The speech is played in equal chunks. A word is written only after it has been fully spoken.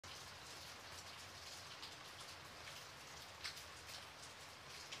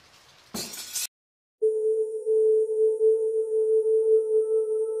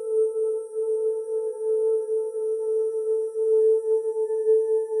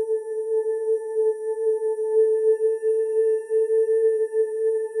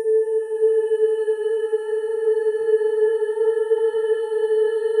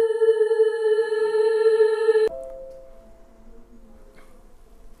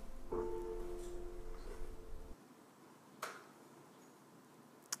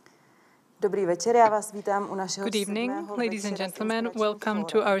Good evening, ladies and gentlemen. Welcome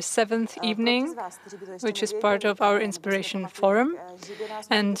to our 7th evening, which is part of our Inspiration Forum.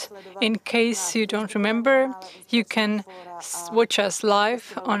 And in case you don't remember, you can watch us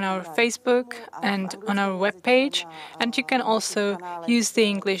live on our Facebook and on our webpage. And you can also use the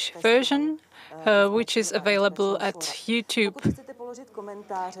English version, which is available at YouTube.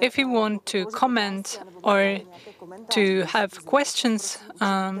 If you want to comment or to have questions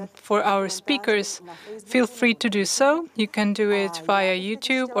for our speakers, feel free to do so. You can do it via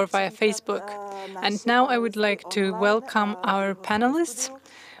YouTube or via Facebook. And now I would like to welcome our panelists.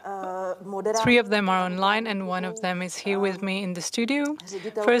 3 of them are online and 1 of them is here with me in the studio.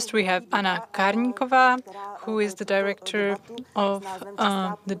 First, we have Alena Kárníková, who is the director of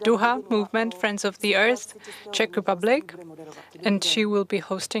the DUHA movement, Friends of the Earth, Czech Republic, and she will be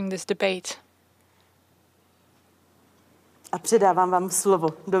hosting this debate.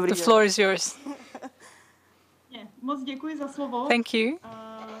 The floor is yours. Thank you.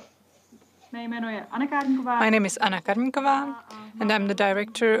 My name is Alena Kárníková, and I'm the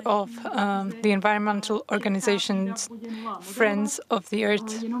director of the environmental organization Friends of the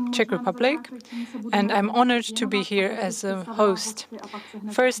Earth Czech Republic, and I'm honored to be here as a host.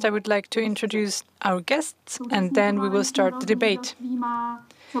 First, I would like to introduce our guests, and then we will start the debate.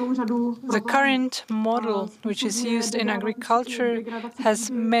 The current model, which is used in agriculture, has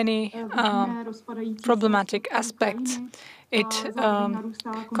many problematic aspects. It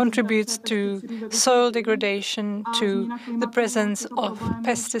contributes to soil degradation, to the presence of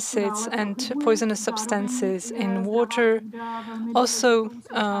pesticides and poisonous substances in water. Also,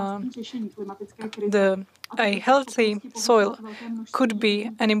 a healthy soil could be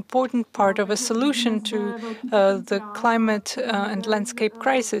an important part of a solution to the climate and landscape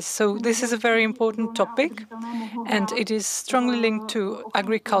crisis. So this is a very important topic, and it is strongly linked to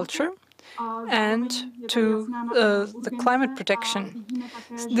agriculture and to the climate protection.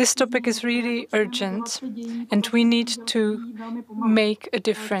 This topic is really urgent, and we need to make a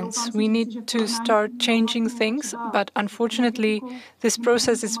difference. We need to start changing things, but unfortunately, this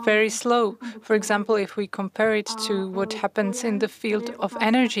process is very slow. For example, if we compare it to what happens in the field of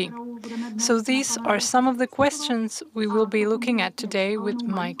energy. So these are some of the questions we will be looking at today with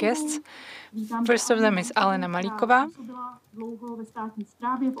my guests. First of them is Alena Malíková.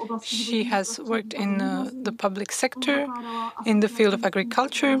 She has worked in the public sector in the field of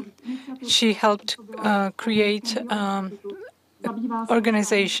agriculture. She helped create an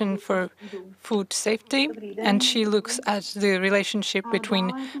organization for food safety, and she looks at the relationship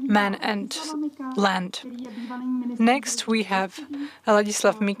between man and land. Next, we have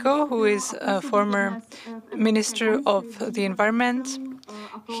Ladislav Miko, who is a former Minister of the Environment.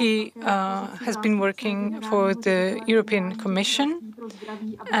 He has been working for the European Commission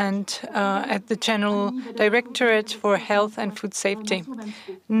and at the General Directorate for Health and Food Safety.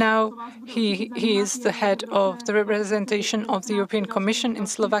 Now he is the head of the representation of the European Commission in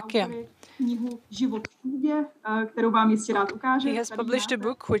Slovakia. He has published a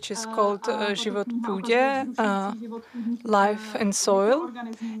book which is called Život v půdě, Life and Soil,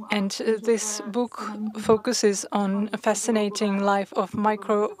 and this book focuses on a fascinating life of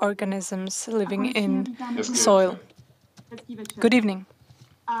microorganisms living in soil. Good evening.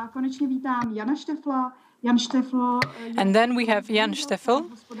 And then we have Štefl,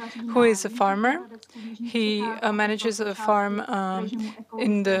 who is a farmer. He manages a farm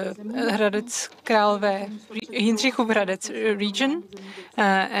in the Jindřichův Hradec region,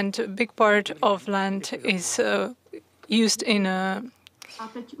 and a big part of land is used in an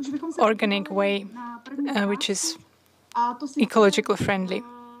organic way, which is ecological friendly.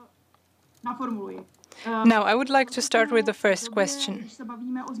 Now, I would like to start with the first question.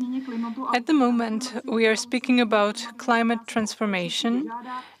 At the moment, we are speaking about climate transformation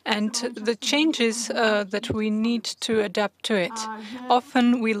and the changes that we need to adapt to it.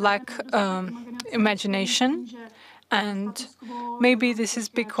 Often we lack imagination, and maybe this is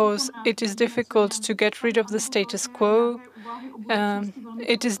because it is difficult to get rid of the status quo.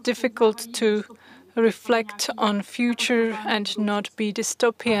 It is difficult to reflect on future and not be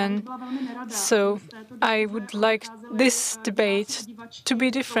dystopian. So I would like this debate to be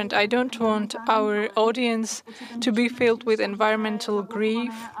different. I don't want our audience to be filled with environmental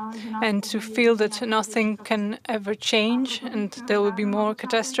grief and to feel that nothing can ever change and there will be more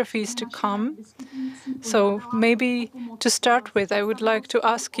catastrophes to come. So maybe to start with, I would like to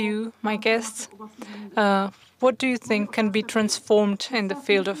ask you, my guests, what do you think can be transformed in the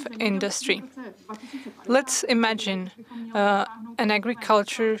field of industry? Let's imagine an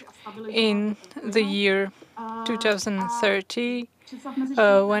agriculture in the year 2030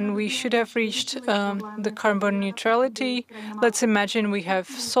 when we should have reached the carbon neutrality. Let's imagine we have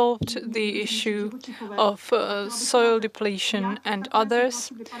solved the issue of soil depletion and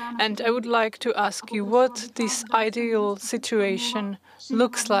others. And I would like to ask you what this ideal situation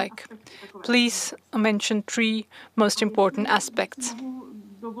looks like. Please mention three most important aspects.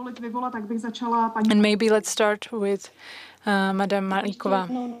 And maybe let's start with Madame Malíková.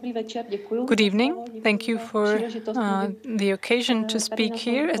 Good evening. Thank you for the occasion to speak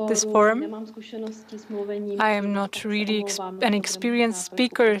here at this forum. I am not really an experienced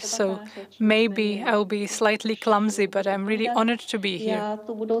speaker, so maybe I will be slightly clumsy, but I'm really honored to be here.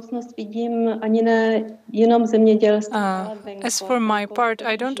 As for my part,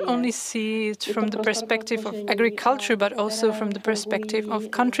 I don't only see it from the perspective of agriculture, but also from the perspective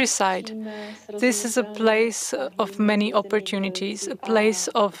of countryside. This is a place of many opportunities, a place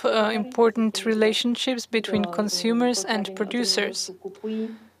of important relationships between consumers and producers.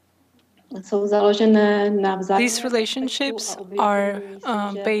 These relationships are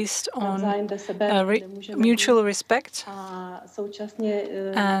based on mutual respect,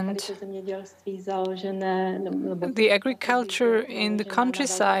 and the agriculture in the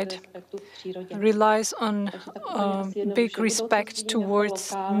countryside relies on big respect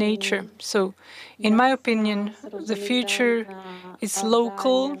towards nature. So, in my opinion, the future is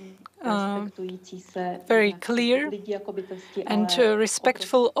local, very clear, and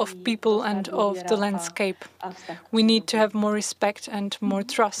respectful of people and of the landscape. We need to have more respect and more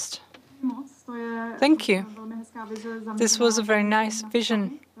trust. Thank you. This was a very nice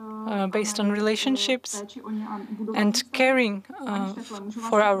vision based on relationships and caring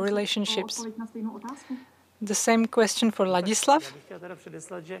for our relationships. The same question for Ladislav.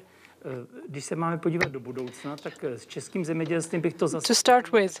 To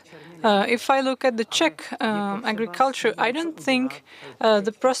start with, if I look at the Czech agriculture, I don't think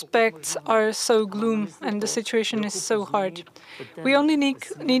the prospects are so gloom and the situation is so hard. We only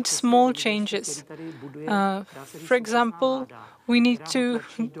need small changes. For example, we need to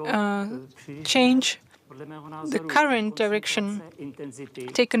change the current direction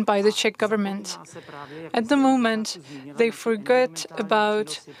taken by the Czech government. At the moment, they forget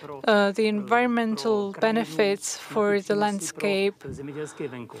about the environmental benefits for the landscape,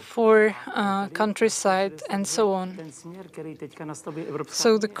 for countryside, and so on.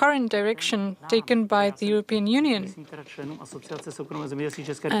 So the current direction taken by the European Union,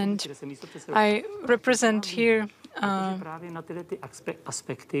 and I represent here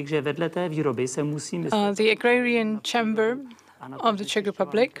the Agrarian Chamber of the Czech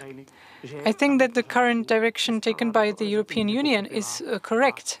Republic. I think that the current direction taken by the European Union is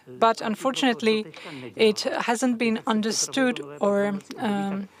correct, but unfortunately it hasn't been understood or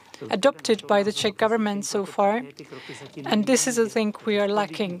adopted by the Czech government so far, and this is a thing we are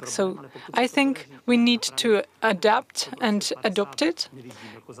lacking. So I think we need to adapt and adopt it,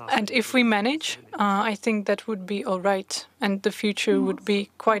 and if we manage, I think that would be all right, and the future would be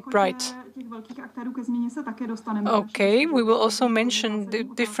quite bright. Okay, we will also mention the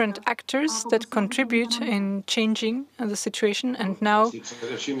different actors that contribute in changing the situation, and now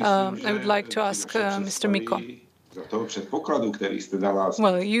I would like to ask Mr. Miko.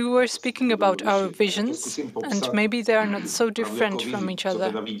 Well, you were speaking about our visions, and maybe they are not so different from each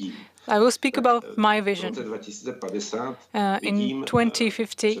other. I will speak about my vision. In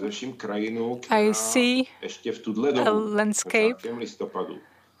 2050, I see a landscape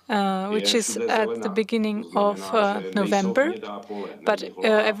which is at the beginning of November, but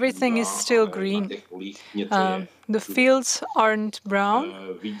everything is still green. The fields aren't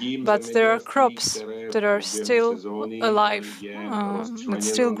brown, but there are crops that are still alive, that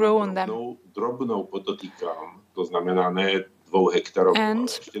still grow on them.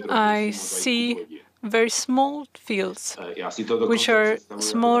 And I see very small fields, which are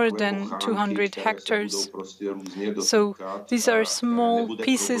smaller than 200 hectares. So these are small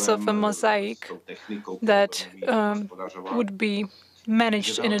pieces of a mosaic that would be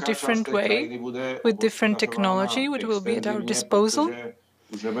managed in a different way, with different technology, which will be at our disposal.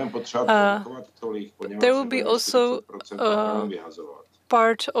 There will be also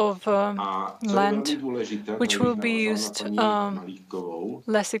part of land which will be used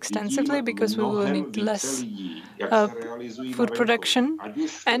less extensively because we will need less food production,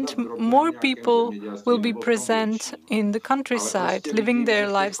 and more people will be present in the countryside, living their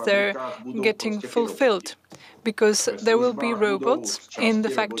lives there, getting fulfilled, because there will be robots in the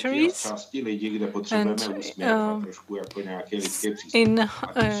factories, and in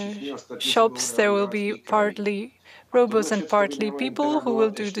shops there will be partly robots and partly people who will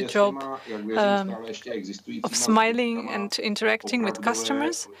do the job of smiling and interacting with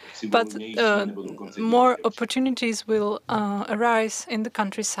customers, but more opportunities will arise in the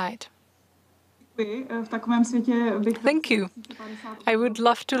countryside. Thank you. I would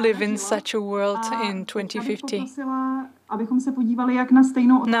love to live in such a world in 2050.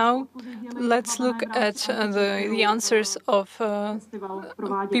 Now, let's look at the answers of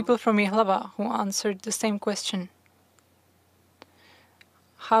people from Ji.hlava who answered the same question.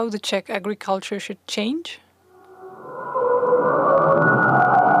 How the Czech agriculture should change?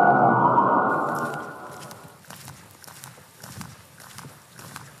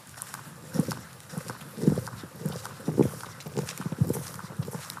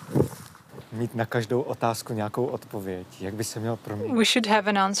 Mít na každou otázku nějakou odpověď. Jak by se měl proměnit? We should have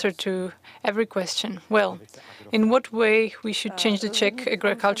an answer to every question. Well, in what way we should change the Czech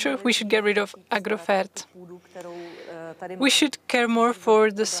agriculture? We should get rid of avert. We should care more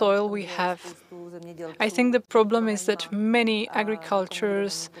for the soil we have. I think the problem is that many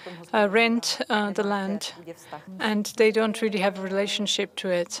agricultures rent the land and they don't really have a relationship to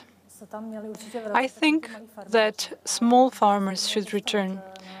it. I think that small farmers should return,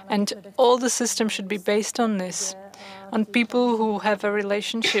 and all the system should be based on this, on people who have a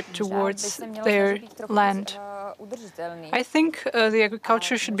relationship towards their land. I think the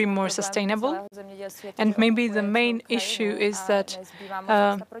agriculture should be more sustainable, and maybe the main issue is that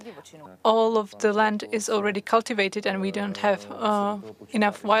all of the land is already cultivated and we don't have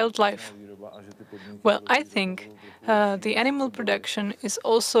enough wildlife. Well, I think the animal production is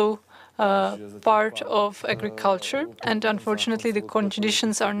also part of agriculture, and unfortunately the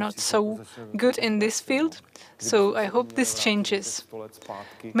conditions are not so good in this field. So I hope this changes.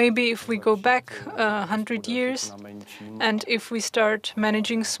 Maybe if we go back 100 years and if we start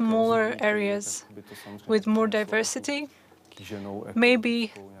managing smaller areas with more diversity,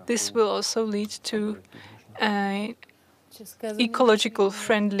 maybe this will also lead to an ecological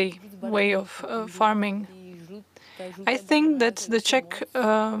friendly way of farming. I think that the Czech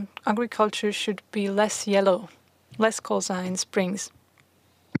agriculture should be less yellow, less colza in springs.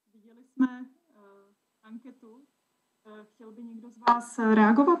 Chtěl by někdo z vás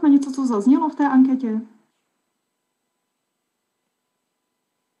reagovat na něco, co zaznělo v té anketě?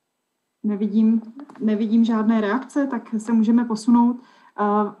 Nevidím žádné reakce, tak se můžeme posunout.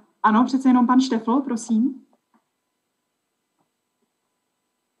 Ano, přece jenom pan Štefl, prosím.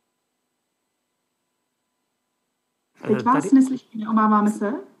 Teď vás neslyšíme, obáváme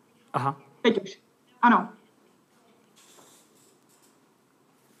se. Aha. Teď už. Ano.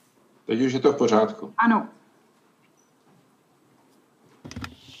 Teď už je to v pořádku. Ano.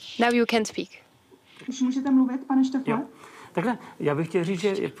 Now you can speak. Už můžete mluvit, pane Štefle? Takhle, já bych chtěl říct,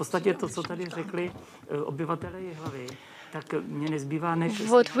 že v podstatě to, co tady řekli obyvatelé Ji.hlavy, tak mě nezbývá než...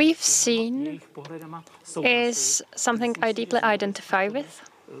 What we've seen is something I deeply identify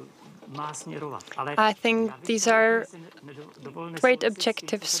with. I think these are great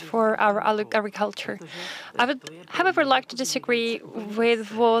objectives for our agriculture. I would, however, like to disagree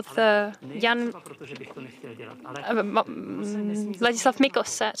with what Ladislav Miko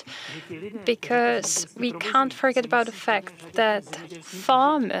said, because we can't forget about the fact that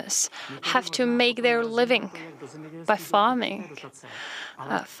farmers have to make their living by farming.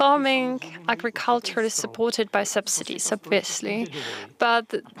 Agriculture is supported by subsidies, obviously,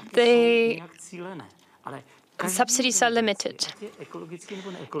 but the subsidies are limited.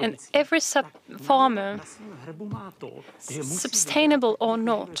 And every farmer, sustainable or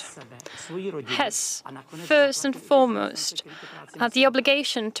not, has first and foremost the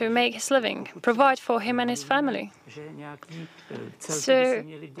obligation to make his living, provide for him and his family. So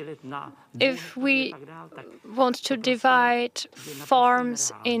if we want to divide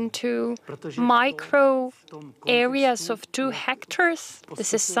farms into micro areas of 2 hectares,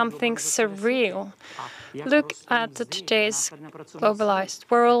 this is something surreal. Look at today's globalized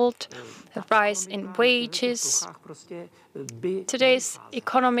world, the rise in wages. Today's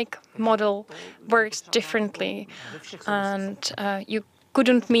economic model works differently, and you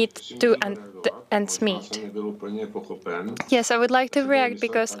couldn't meet 2 ends meet. Yes, I would like to react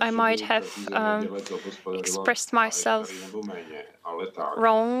because I might have expressed myself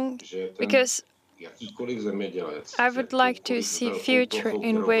wrong, because I would like to see a future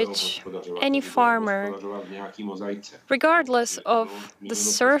in which any farmer, regardless of the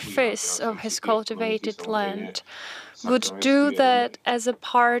surface of his cultivated land, would do that as a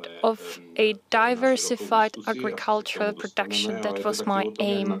part of a diversified agricultural production. That was my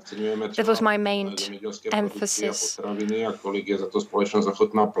aim. That was my main emphasis.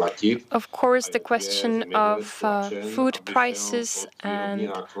 Of course, the question of food prices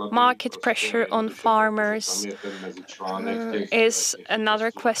and market pressure on farmers is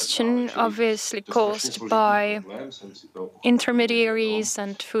another question, obviously caused by intermediaries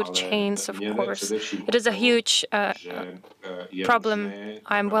and food chains, of course. It is a huge problem.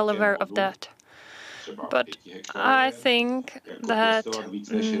 I'm well aware of that. But I think that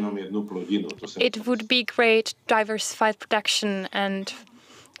it would be great diversified production and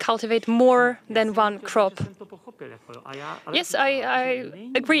cultivate more than one crop. Yes, I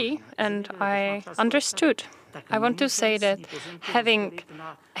agree and I understood. I want to say that having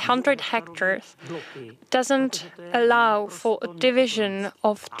 100 hectares doesn't allow for a division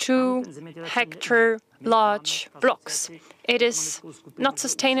of 2-hectare large blocks. It is not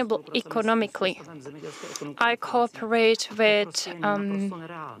sustainable economically. I cooperate with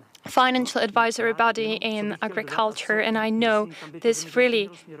financial advisory body in agriculture, and I know this really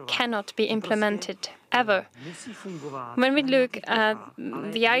cannot be implemented ever. When we look at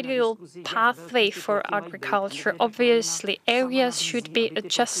the ideal pathway for agriculture, obviously areas should be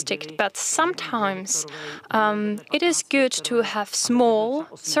adjusted, but sometimes it is good to have small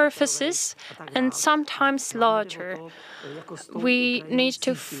surfaces and sometimes larger. We need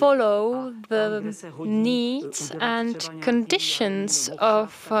to follow the needs and conditions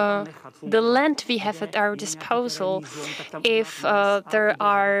of the land we have at our disposal. If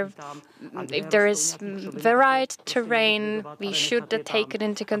there is varied terrain, we should take it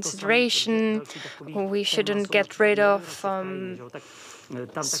into consideration. We shouldn't get rid of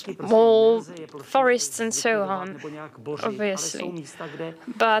small forests and so on, obviously.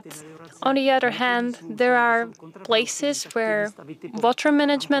 But on the other hand, there are places where water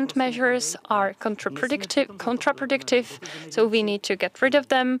management measures are counterproductive, so we need to get rid of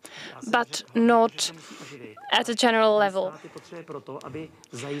them, but not at a general level.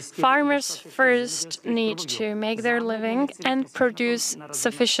 Farmers first need to make their living and produce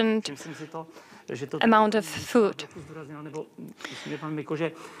sufficient amount of food.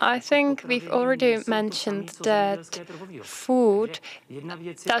 I think we've already mentioned that food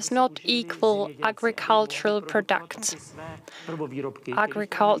does not equal agricultural products.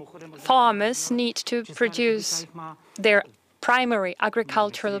 Farmers need to produce their primary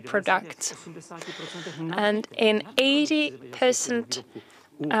agricultural products. And in 80%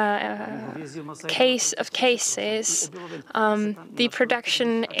 cases, the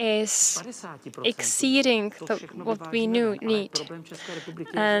production is exceeding what we need.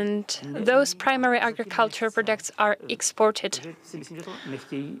 And those primary agricultural products are exported.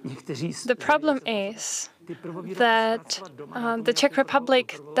 The problem is that the Czech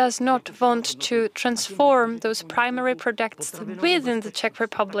Republic does not want to transform those primary products within the Czech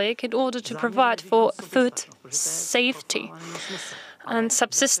Republic in order to provide for food safety and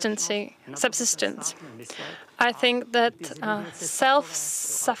subsistence. I think that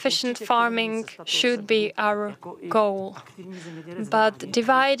self-sufficient farming should be our goal. But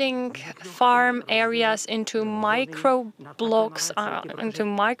dividing farm areas into micro blocks, into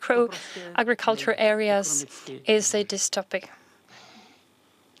micro agriculture areas is a dystopic.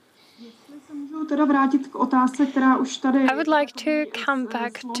 I would like to come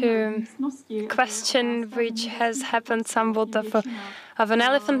back to a question which has happened somewhat of an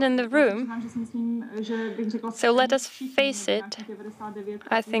elephant in the room. So let us face it.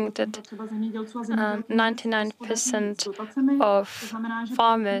 I think that 99% of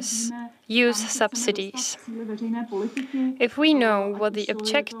farmers use subsidies. If we know what the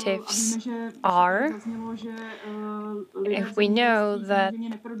objectives are, if we know that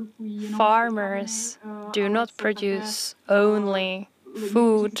farmers do not produce only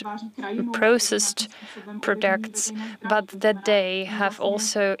food, processed products, but that they have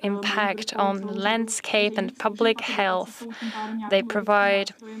also impact on landscape and public health. They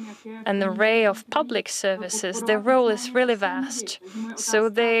provide an array of public services. Their role is really vast, so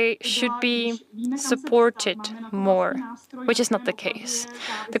they should be supported more, which is not the case.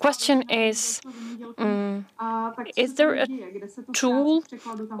 The question is there a tool,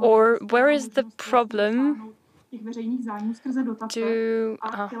 or where is the problem to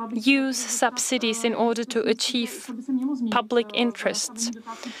use subsidies in order to achieve public interests?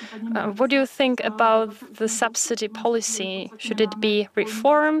 What do you think about the subsidy policy? Should it be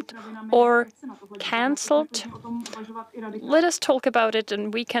reformed or cancelled? Let us talk about it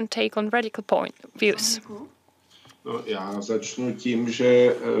and we can take on radical views.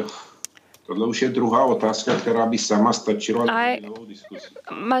 Tohle už je druhá otázka, která by sama stačila na I jinou diskusi.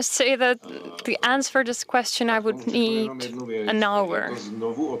 must say that the answer to this question I would need an hour. To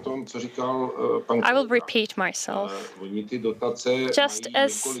znovu o tom, co říkal pan I will kolega. repeat myself. Oni ty dotace Just mají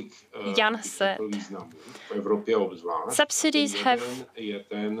as několik Jan said, významů. V Evropě obzvlášť. subsidies have Je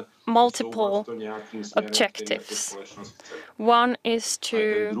ten multiple objectives. One is to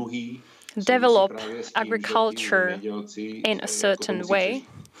develop agriculture in a certain way.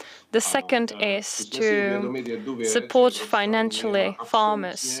 The second is to support financially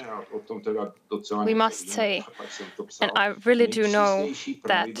farmers. We must say, and I really do know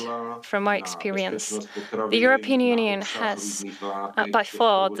that from my experience, the European Union has by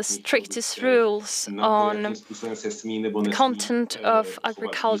far the strictest rules on the content of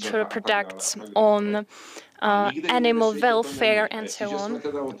agricultural products, on animal welfare and so on,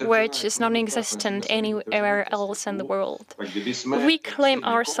 which is non-existent anywhere else in the world. We claim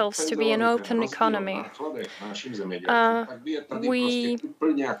ourselves to be an open economy. We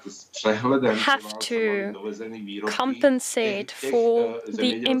have to compensate for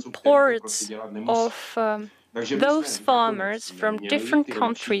the imports of those farmers from different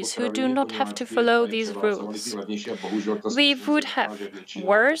countries who do not have to follow these rules. We would have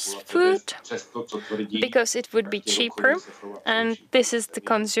worse food because it would be cheaper, and this is the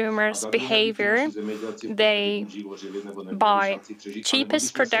consumer's behavior. They buy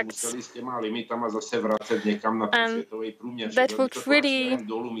cheapest products, and that would really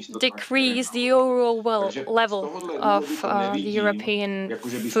decrease the overall level of the European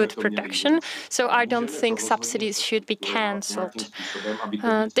food production. So I don't think subsidies should be cancelled.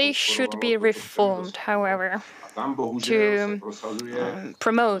 They should be reformed, however, to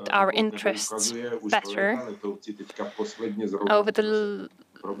promote our interests better. Over the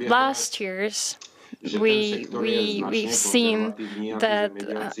last years, we've seen that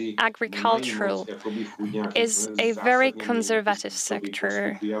agricultural is a very conservative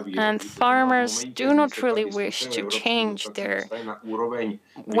sector, and farmers do not really wish to change their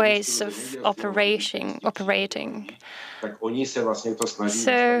ways of operating.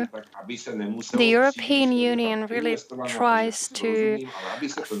 So the European Union really tries to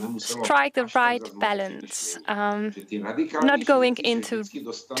strike the right balance, not going into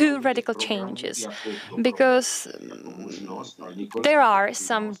too radical changes, because there are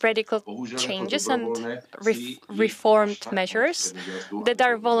some radical changes and reformed measures that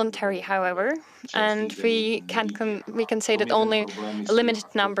are voluntary, however, and we can say that only a limited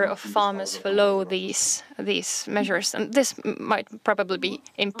number of farmers follow these measures, and this might probably be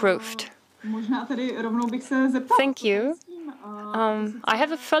improved. Thank you. I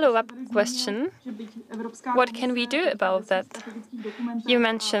have a follow-up question. What can we do about that? You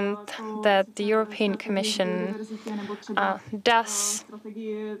mentioned that the European Commission does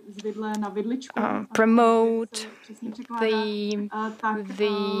promote the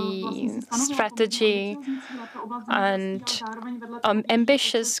strategy and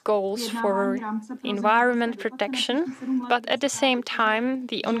ambitious goals for environment protection, but at the same time,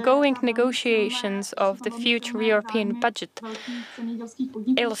 the ongoing negotiations of the future European budget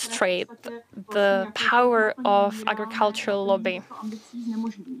illustrate the power of agricultural lobby,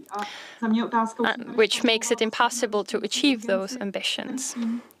 which makes it impossible to achieve those ambitions.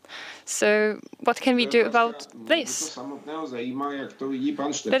 So what can we do about this?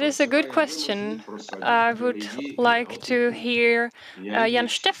 That is a good question. I would like to hear Jan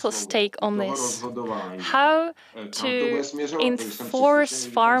Štefl's take on this. How to enforce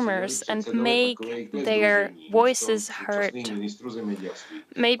farmers and make their voices heard.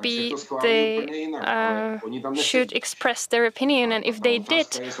 Maybe they should express their opinion, and if they did,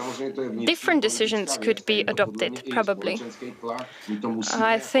 different decisions could be adopted, probably.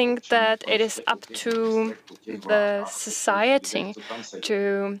 I think that it is up to the society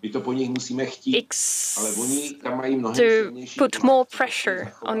to put more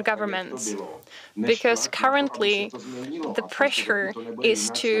pressure on governments, because currently the pressure is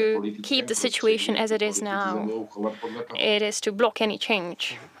to keep the situation as it is now. It is to block any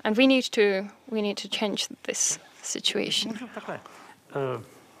change, and we need to change this situation.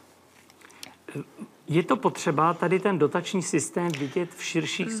 Je to potřeba tady ten dotační systém vidět v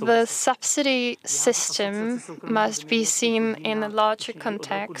širších souvislostech. The subsidy system must be seen in a larger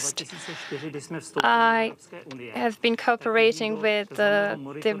context. I have been cooperating with the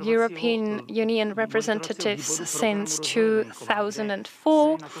European Union representatives since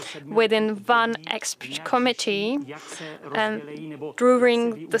 2004 within one expert committee, and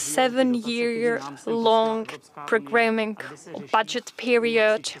during the 7-year-long programming budget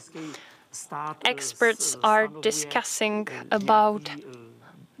period, experts are discussing about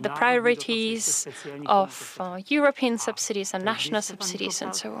the priorities of European subsidies and national subsidies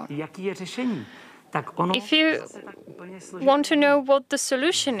and so on. If you want to know what the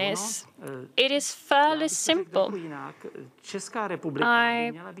solution is, it is fairly simple.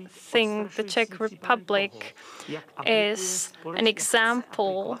 I think the Czech Republic is an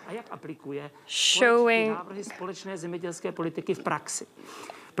example showing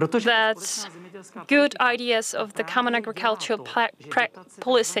that good ideas of the common agricultural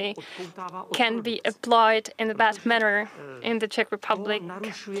policy can be applied in a bad manner in the Czech Republic,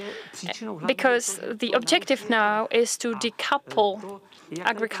 because the objective now is to decouple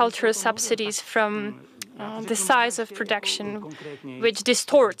agricultural subsidies from the size of production, which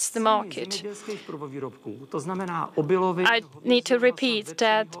distorts the market. I need to repeat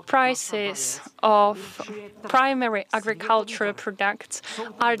that prices of primary agricultural products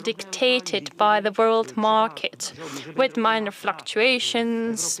are dictated by the world market, with minor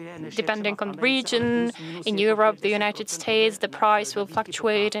fluctuations depending on the region. In Europe, the United States, the price will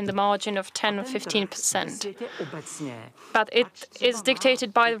fluctuate in the margin of 10 or 15%. But it is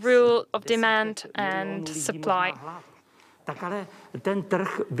dictated by the rule of demand and supply.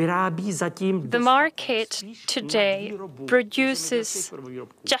 The market today produces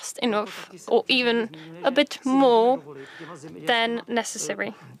just enough or even a bit more than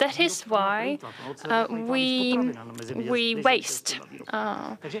necessary. That is why we waste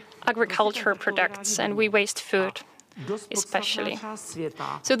agricultural products and we waste food, especially.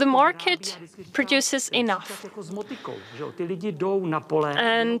 So the market produces enough.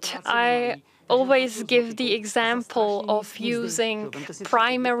 And I always give the example of using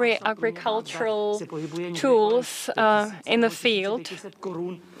primary agricultural tools in the field.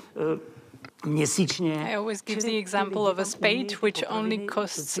 I always give the example of a spade, which only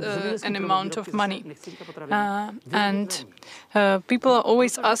costs an amount of money. People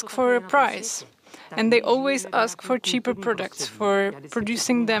always ask for a price. And they always ask for cheaper products, for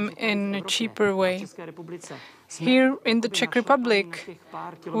producing them in a cheaper way. Here in the Czech Republic,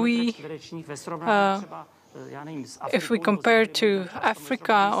 if we compare to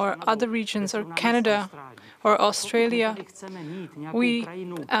Africa or other regions or Canada or Australia, we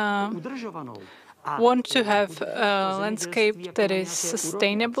want to have a landscape that is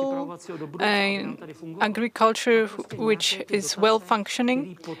sustainable, agriculture which is well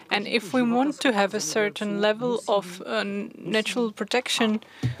functioning, and if we want to have a certain level of natural protection,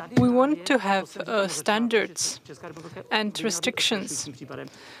 we want to have standards and restrictions.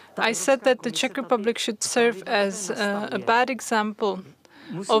 I said that the Czech Republic should serve as a bad example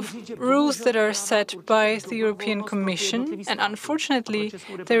of rules that are set by the European Commission, and unfortunately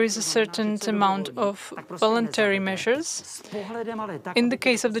there is a certain amount of voluntary measures. In the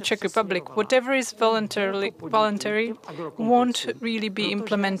case of the Czech Republic, whatever is voluntary won't really be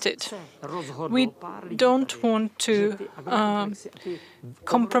implemented. We don't want to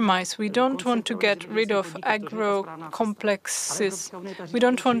compromise. We don't want to get rid of agro-complexes. We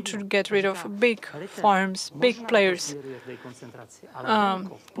don't want to get rid of big farms, big players.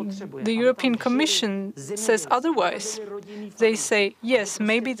 The European Commission says otherwise. They say, yes,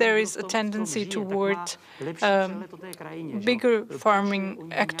 maybe there is a tendency toward bigger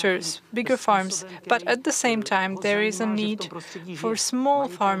farming actors, bigger farms, but at the same time there is a need for small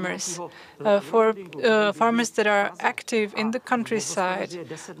farmers, for farmers that are active in the countryside,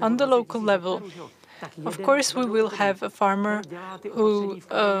 on the local level. Of course, we will have a farmer who,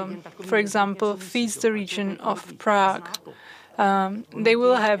 for example, feeds the region of Prague. They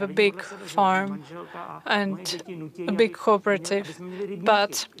will have a big farm and a big cooperative.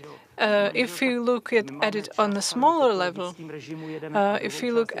 But if you look at it on a smaller level, if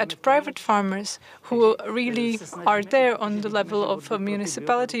you look at private farmers who really are there on the level of a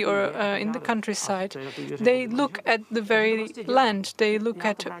municipality or in the countryside, they look at the very land, they look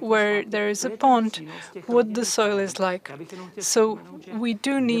at where there is a pond, what the soil is like. So we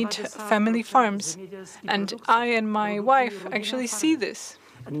do need family farms, and I and my wife actually see this.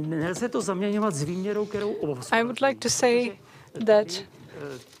 I would like to say that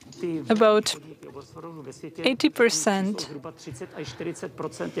about 80%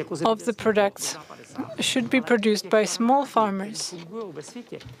 of the products should be produced by small farmers.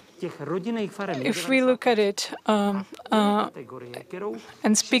 If we look at it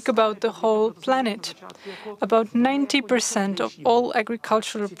and speak about the whole planet, about 90% of all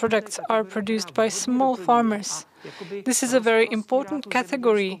agricultural products are produced by small farmers. This is a very important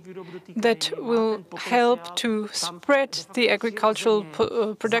category that will help to spread the agricultural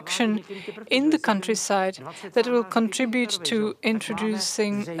production in the countryside, that will contribute to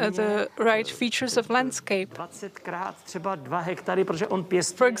introducing the right features of landscape.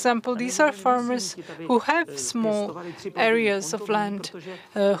 For example, these are farmers who have small areas of land,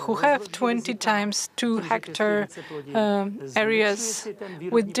 who have 20 times 2 hectare areas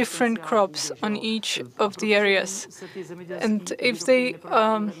with different crops on each of the areas. And if they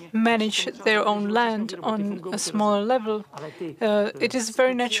manage their own land on a smaller level, it is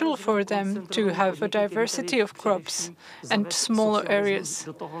very natural for them to have a diversity of crops and smaller areas.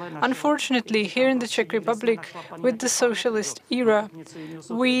 Unfortunately, here in the Czech Republic, with the socialist era,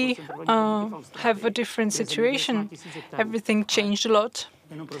 we have a different situation. Everything changed a lot.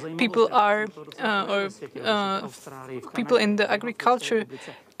 People are, people in the agriculture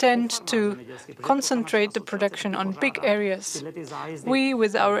tend to concentrate the production on big areas. We,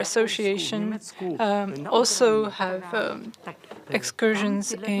 with our association, also have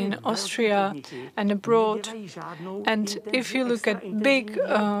excursions in Austria and abroad. And if you look at big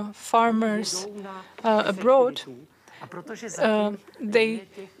farmers abroad, they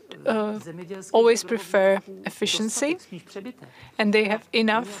always prefer efficiency, and they have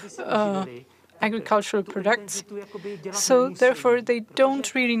enough agricultural products. So therefore, they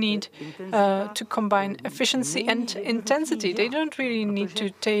don't really need to combine efficiency and intensity. They don't really need to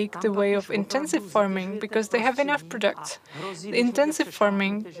take the way of intensive farming because they have enough products. The intensive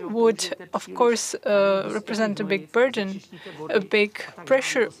farming would, of course, represent a big burden, a big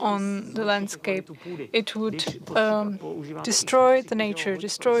pressure on the landscape. It would destroy the nature,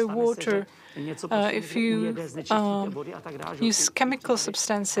 destroy water. If you use chemical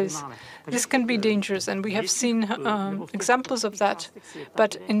substances, this can be dangerous, and we have seen examples of that.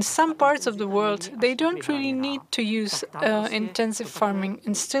 But in some parts of the world, they don't really need to use intensive farming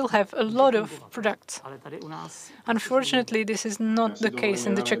and still have a lot of products. Unfortunately, this is not the case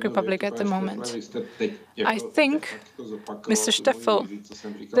in the Czech Republic at the moment. I think, Mr. Štefl,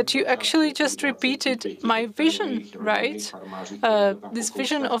 that you actually just repeated my vision, right? This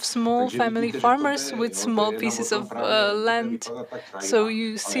vision of small family farmers with small pieces of land. So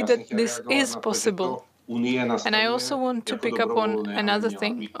you see that this is possible. And I also want to pick up on another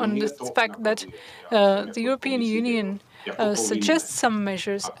thing, on the fact that the European Union suggests some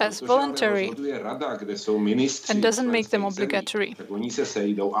measures as voluntary and doesn't make them obligatory.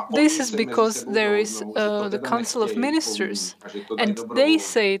 This is because there is the Council of Ministers, and they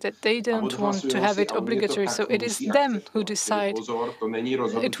say that they don't want to have it obligatory, so it is them who decide.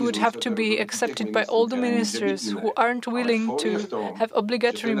 It would have to be accepted by all the ministers who aren't willing to have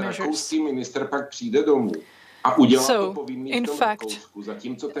obligatory measures. So, in fact,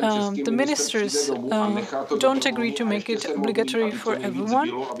 the ministers don't agree to make it obligatory for everyone,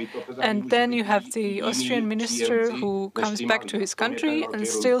 and then you have the Austrian minister who comes back to his country and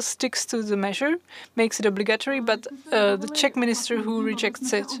still sticks to the measure, makes it obligatory, but the Czech minister who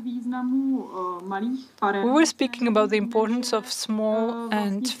rejects it. We were speaking about the importance of small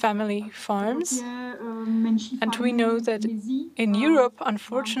and family farms, and we know that in Europe,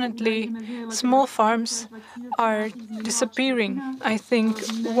 unfortunately, small farms are disappearing. I think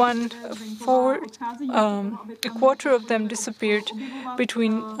a quarter of them disappeared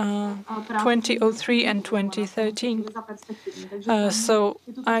between 2003 and 2013. So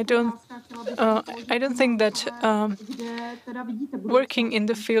I don't think that working in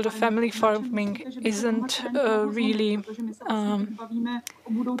the field of family farming isn't really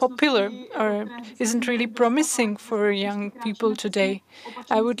popular or isn't really promising for young people today.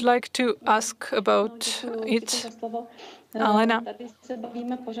 I would like to ask about it. Alena.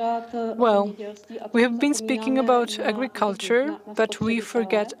 Well, we have been speaking about agriculture, but we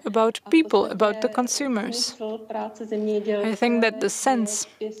forget about people, about the consumers. I think that the sense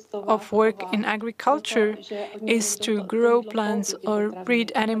of work in agriculture is to grow plants or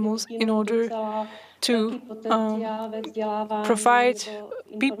breed animals in order to provide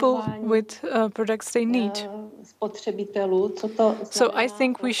people with products they need. So I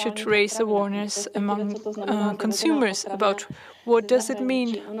think we should raise awareness among consumers about what does it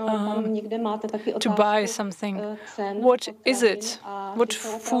mean to buy something. What is it? What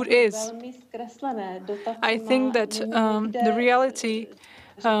food is? I think that the reality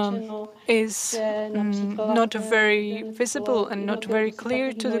is not very visible and not very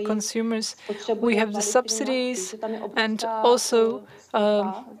clear to the consumers. We have the subsidies and also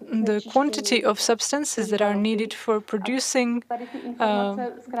the quantity of substances that are needed for producing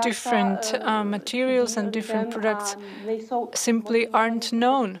different materials and different products simply aren't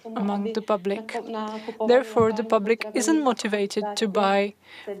known among the public. Therefore, the public isn't motivated to buy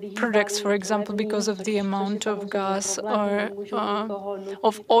products, for example, because of the amount of gas or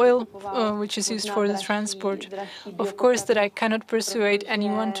of oil which is used for the transport. Of course, that I cannot persuade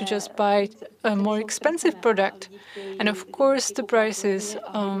anyone to just buy a more expensive product. And of course, the prices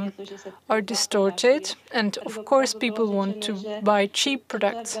are distorted. And of course, people want to buy cheap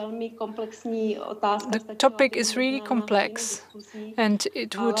products. The topic is really complex, and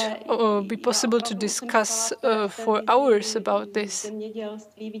it would be possible to discuss for hours about this.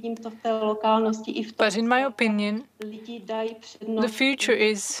 But in my opinion, the future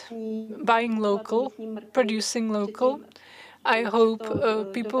is buying local, producing local. I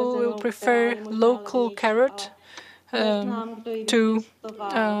hope people will prefer local carrot to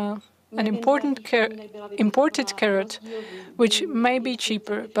an imported carrot, which may be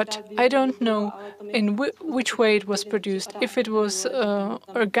cheaper, but I don't know in which way it was produced, if it was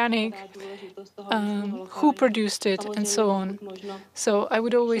organic, who produced it, and so on. So I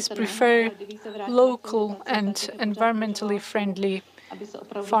would always prefer local and environmentally friendly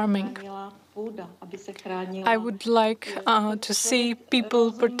farming. I would like to see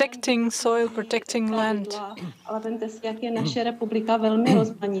people protecting soil, protecting land.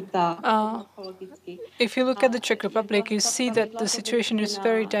 If you look at the Czech Republic, you see that the situation is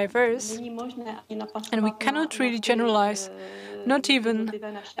very diverse, and we cannot really generalize, not even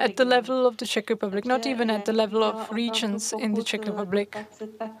at the level of the Czech Republic, not even at the level of regions in the Czech Republic.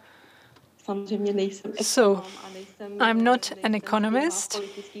 So, I'm not an economist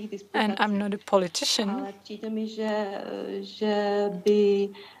and I'm not a politician,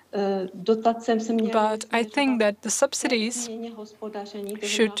 but I think that the subsidies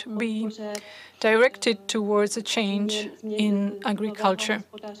should be directed towards a change in agriculture.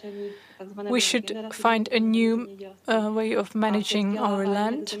 We should find a new way of managing our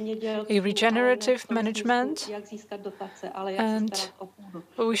land, a regenerative management, and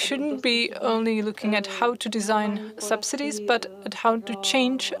we shouldn't be only looking at how to design subsidies, but at how to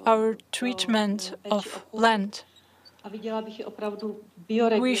change our treatment of land.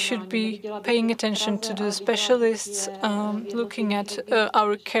 We should be paying attention to the specialists looking at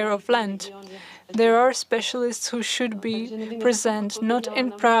our care of land. There are specialists who should be present not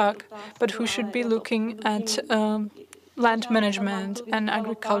in Prague, but who should be looking at land management and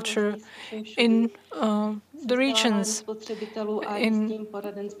agriculture in the regions,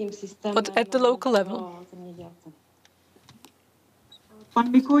 at the local level.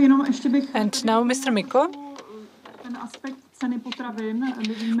 And now, Mr. Miko.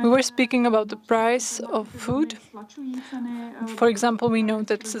 We were speaking about the price of food. For example, we know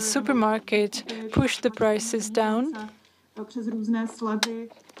that the supermarket pushed the prices down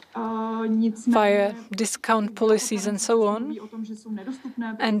via discount policies and so on.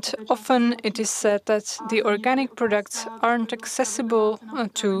 And often it is said that the organic products aren't accessible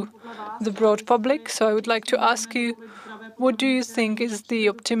to the broad public. So I would like to ask you, what do you think is the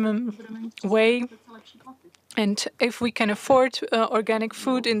optimum way? And if we can afford organic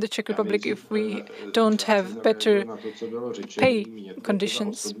food in the Czech Republic, if we don't have better pay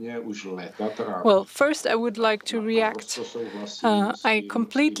conditions? Well, first I would like to react. I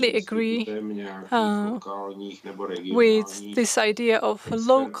completely agree with this idea of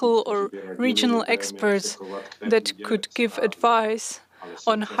local or regional experts that could give advice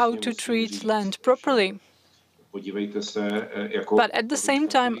on how to treat land properly. But at the same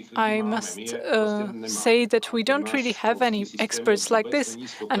time, I must say that we don't really have any experts like this,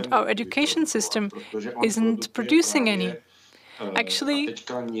 and our education system isn't producing any. Actually,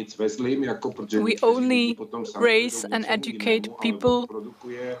 we only raise and educate people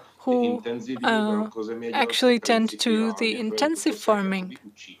who actually tend to the intensive farming.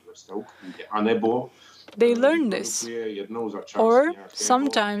 They learn this. Or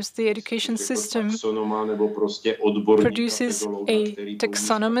sometimes the education system produces a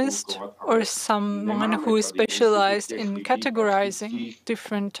taxonomist or someone who is specialized in categorizing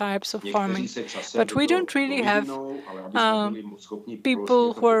different types of farming. But we don't really have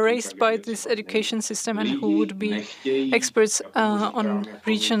people who are raised by this education system and who would be experts on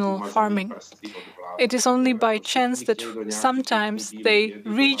regional farming. It is only by chance that sometimes they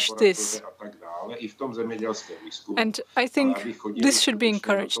reach this And I think this should be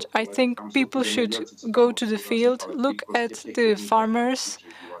encouraged. I think people should go to the field, look at the farmers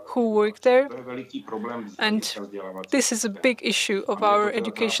who work there, and this is a big issue of our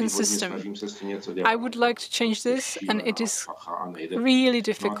education system. I would like to change this, and it is really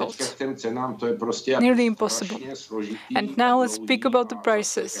difficult, nearly impossible. And now let's speak about the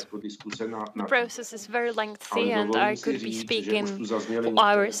prices. The process is very lengthy, and I could be speaking for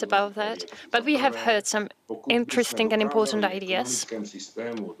hours about that. But we have heard some interesting and important ideas.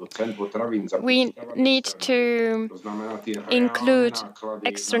 We need to include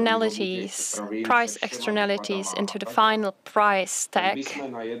externalities, price externalities into the final price tag,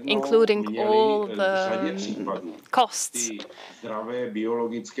 including all the costs.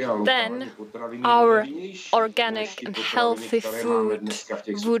 Then our organic and healthy food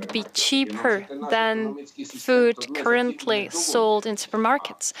would be cheaper than food currently sold in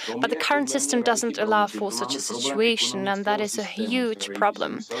supermarkets. But the current system doesn't allow for such a situation, and that is a huge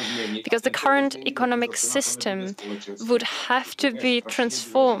problem, because the current economic system would have to be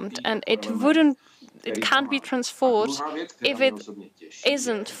transformed, and it can't be transformed if it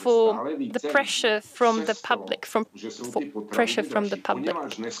isn't for the pressure from the public, for pressure from the public.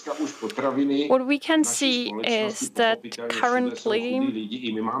 What we can see is that currently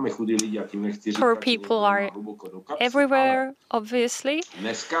poor people are everywhere, obviously,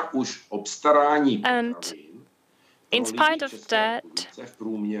 and in spite of that,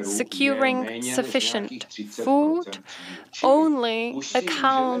 securing sufficient food only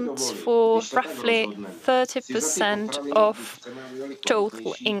accounts for roughly 30% of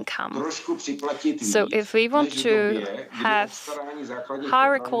total income. So if we want to have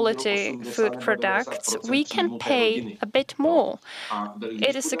higher quality food products, we can pay a bit more.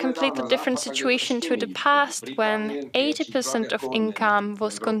 It is a completely different situation to the past, when 80% of income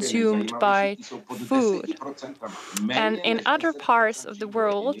was consumed by food. And in other parts of the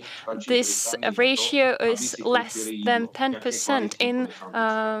world, this ratio is less than 10%, in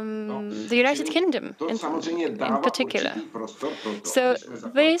the United Kingdom in particular. So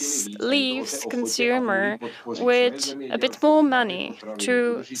this leaves consumer with a bit more money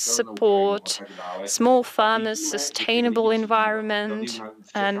to support small farmers, sustainable environment,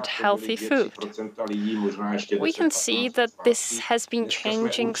 and healthy food. We can see that this has been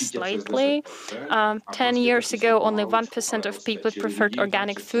changing slightly. 10 years ago, only 1% of people preferred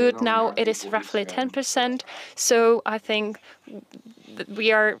organic food. Now it is roughly 10%. So I think that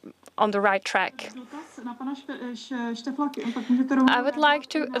we are on the right track. I would like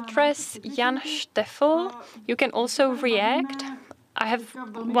to address Jan Štefl. You can also react. I have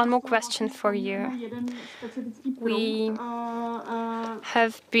one more question for you. We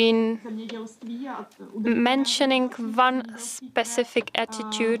have been mentioning one specific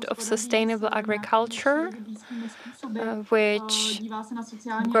attitude of sustainable agriculture, which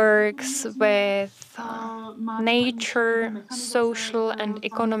works with nature, social and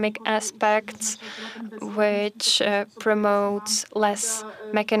economic aspects, which promotes less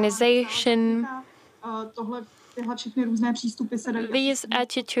mechanization. These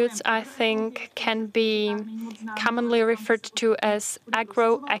attitudes, I think, can be commonly referred to as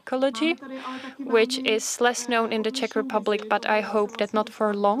agroecology, which is less known in the Czech Republic, but I hope that not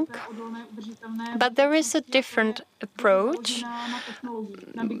for long. But there is a different approach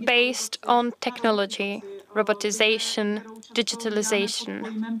based on technology, robotization,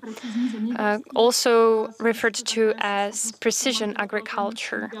 digitalization, also referred to as precision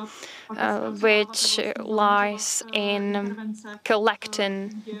agriculture, which lies in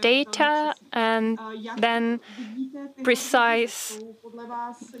collecting data and then precise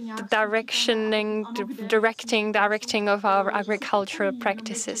directing of our agricultural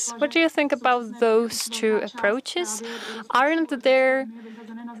practices. What do you think about those two approaches? Aren't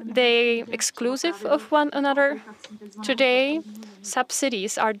they exclusive of one another? Today,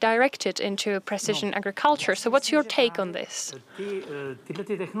 subsidies are directed into precision agriculture. So what's your take on this?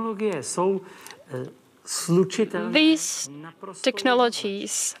 These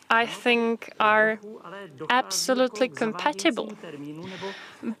technologies, I think, are absolutely compatible,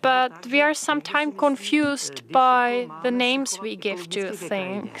 but we are sometimes confused by the names we give to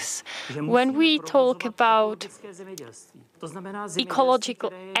things. When we talk about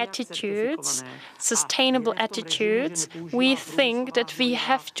ecological attitudes, sustainable attitudes, we think that we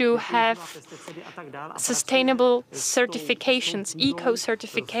have to have sustainable certifications,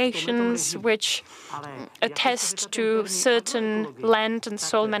 eco-certifications, which attest to certain land and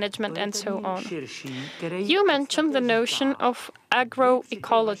soil management and so on. You mentioned the notion of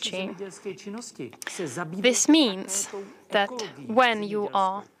agroecology. This means that when you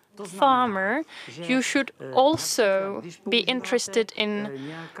are farmer, you should also be interested in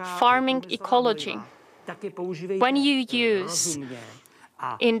farming ecology. When you use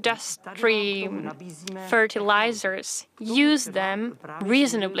industry fertilizers, use them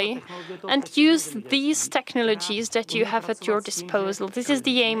reasonably and use these technologies that you have at your disposal. This is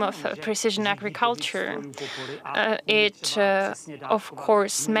the aim of precision agriculture. It, of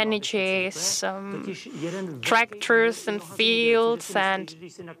course, manages tractors and fields and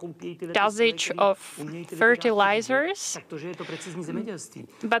dosage of fertilizers.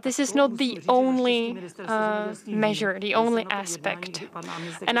 But this is not the only measure, the only aspect.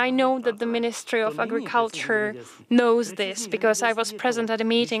 And I know that the Ministry of Agriculture knows this because I was present at a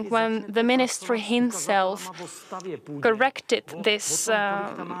meeting when the ministry himself corrected this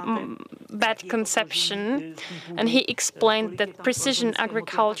bad conception, and he explained that precision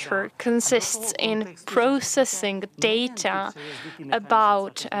agriculture consists in processing data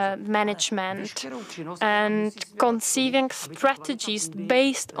about management and conceiving strategies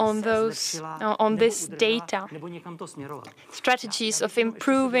based on this data, strategies of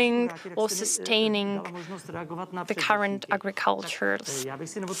improving or sustaining the current agricultural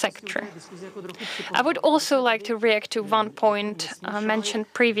sector. I would also like to react to one point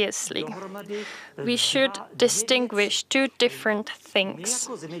mentioned previously. We should distinguish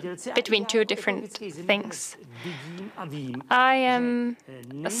between two different things. I am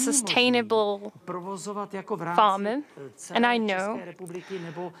a sustainable farmer, and I know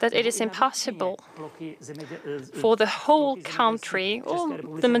that it is impossible for the whole country or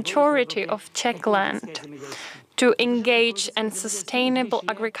the majority of Czech land to engage in sustainable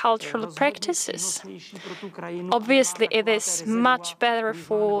agricultural practices. Obviously, it is much better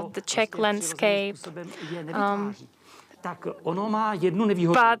for the Czech landscape,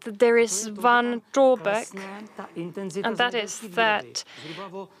 but there is one drawback, and that is that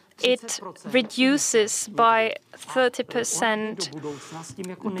it reduces by 30%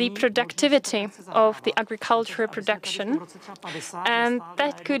 the productivity of the agricultural production, and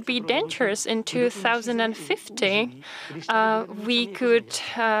that could be dangerous. In 2050, we could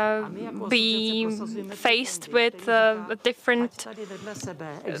be faced with a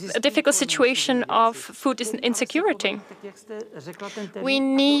difficult situation of food insecurity. We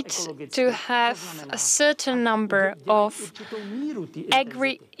need to have a certain number of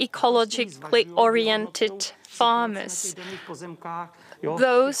agroecologically oriented farmers.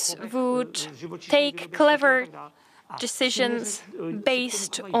 Those would take clever decisions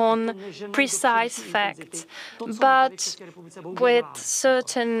based on precise facts, but with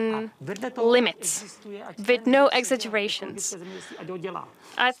certain limits, with no exaggerations.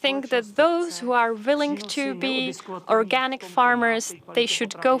 I think that those who are willing to be organic farmers, they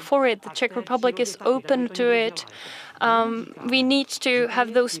should go for it. The Czech Republic is open to it. We need to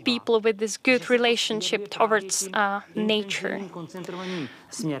have those people with this good relationship towards nature.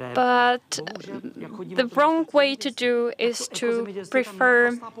 But the wrong way to do is to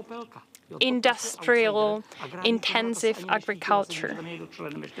prefer industrial, intensive agriculture.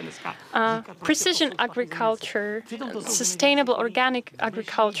 Precision agriculture, sustainable organic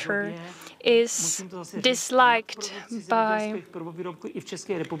agriculture is disliked by,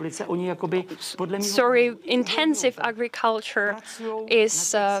 intensive agriculture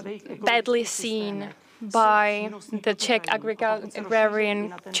is badly seen by the Czech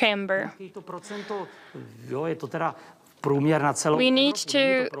Agrarian Chamber. We need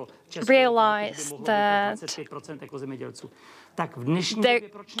to realize that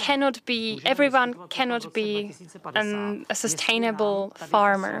everyone cannot be a sustainable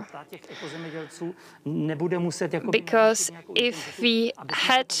farmer. Because if we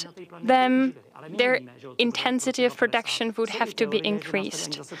had them, their intensity of production would have to be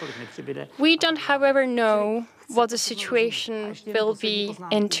increased. We don't, however, know what the situation will be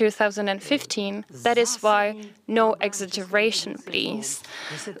in 2015. That is why no exaggeration, please.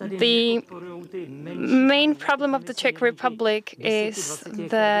 The main problem of the Czech Republic is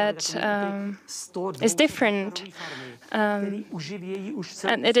that is different, and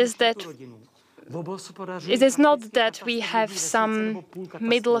it is that it is not that we have some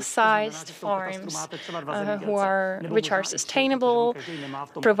middle-sized farms which are sustainable,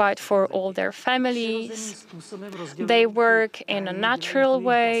 provide for all their families. They work in a natural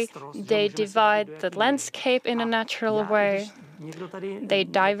way. They divide the landscape in a natural way. They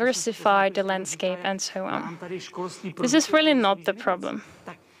diversify the landscape and so on. This is really not the problem.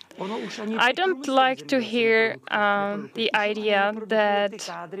 I don't like to hear the idea that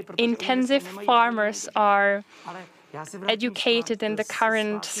intensive farmers are educated in the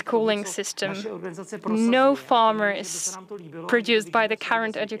current schooling system. No farmer is produced by the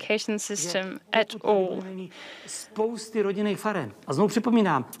current education system at all.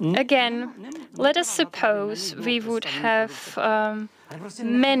 Again, let us suppose we would have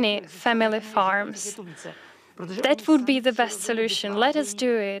many family farms. That would be the best solution. Let us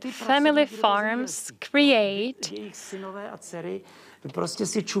do it. Family farms create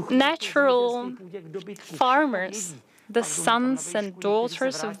natural farmers. The sons and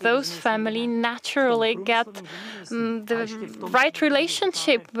daughters of those families naturally get the right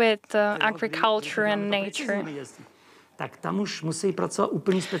relationship with agriculture and nature.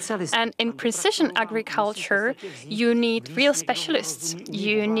 And in precision agriculture, you need real specialists.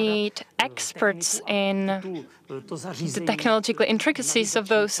 You need experts in the technological intricacies of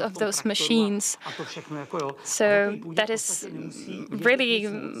those machines. So that is really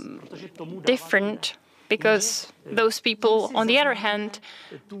different, because those people, on the other hand,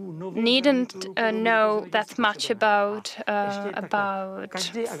 needn't know that much about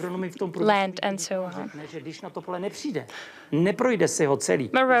land and so on.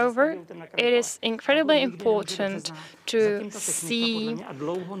 Moreover, it is incredibly important to see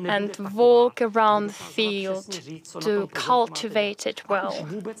and walk around the field, to cultivate it well.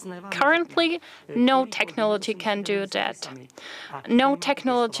 Currently, no technology can do that. No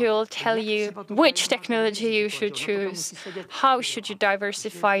technology will tell you which technology you should choose, how should you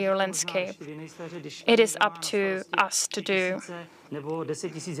diversify your landscape. It is up to us to do.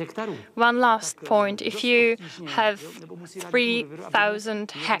 One last point. If you have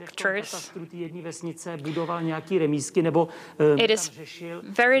 3,000 hectares, it is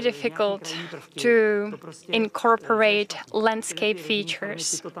very difficult to incorporate landscape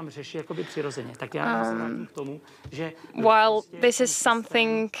features. While this is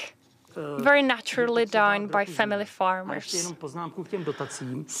something very naturally done by family farmers.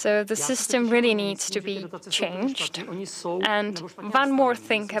 So the system really needs to be changed. And one more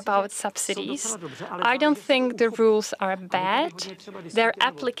thing about subsidies. I don't think the rules are bad. Their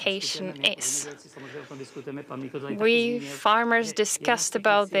application is. We farmers discussed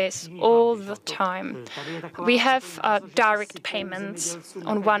about this all the time. We have direct payments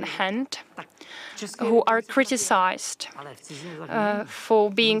on one hand, who are criticized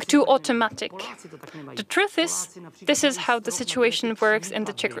for being too automatic. The truth is, this is how the situation works in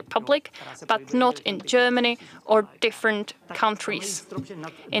the Czech Republic, but not in Germany or different countries.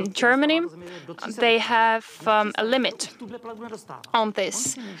 In Germany, they have a limit on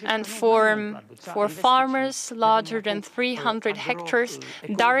this, and for farmers larger than 300 hectares,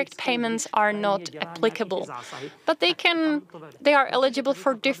 direct payments are not applicable. But they are eligible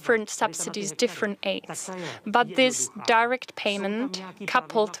for different subsidies, different aids. But this direct payment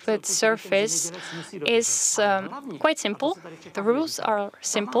coupled with surface is quite simple. The rules are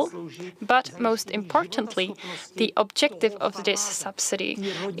simple, but most importantly, the objective of this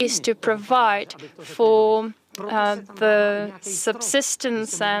subsidy is to provide for the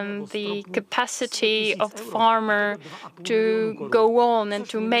subsistence and the capacity of the farmer to go on and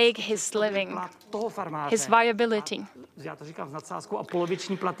to make his living, his viability.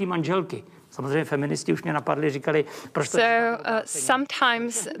 So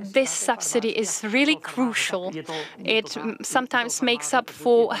sometimes this subsidy is really crucial. It sometimes makes up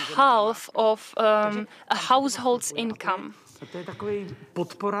for half of a household's income.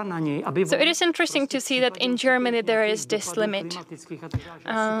 So it is interesting to see that in Germany there is this limit,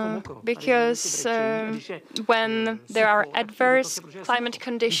 because when there are adverse climate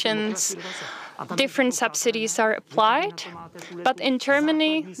conditions, different subsidies are applied. But in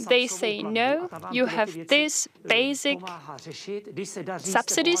Germany, they say, no, you have this basic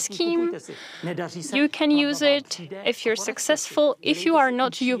subsidy scheme. You can use it if you're successful. If you are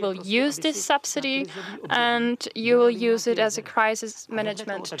not, you will use this subsidy and you will use it as a crisis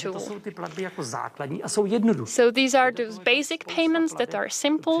management tool. So these are those basic payments that are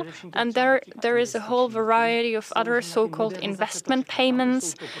simple, and there is a whole variety of other so-called investment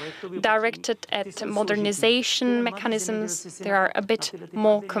payments directed at modernization mechanisms. They are a bit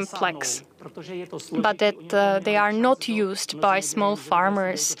more complex, but that they are not used by small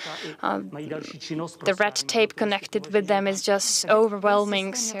farmers. The red tape connected with them is just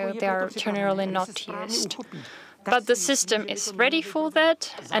overwhelming, so they are generally not used. But the system is ready for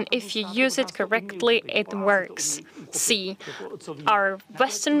that, and if you use it correctly, it works. See, our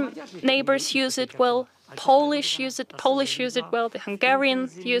Western neighbors use it well, Polish use it well, the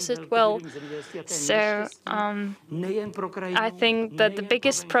Hungarians use it well. So I think that the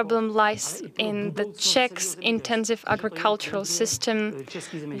biggest problem lies in the Czechs' intensive agricultural system,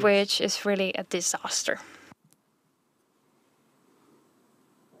 which is really a disaster.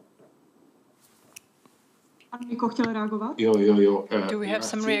 Miko chtěl reagovat? Jo. Do we have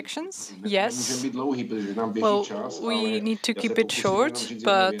some reactions? Yes. Well, we need to keep it short,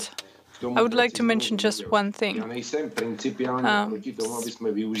 but I would like to mention just one thing.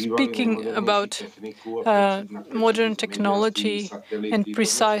 Speaking about modern technology and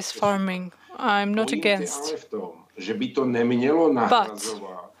precise farming, I'm not against. But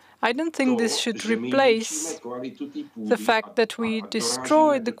I don't think this should replace the fact that we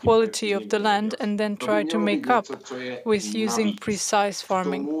destroy the quality of the land and then try to make up with using precise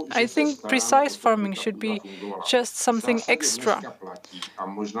farming. I think precise farming should be just something extra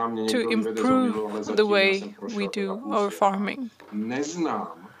to improve the way we do our farming.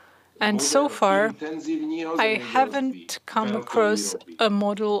 And so far, I haven't come across a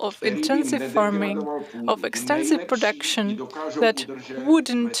model of intensive farming, of extensive production that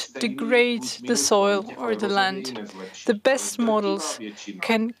wouldn't degrade the soil or the land. The best models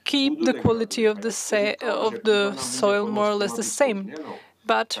can keep the quality of the soil more or less the same,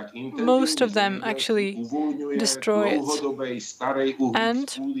 but most of them actually destroy it.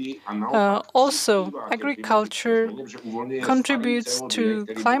 And also, agriculture contributes to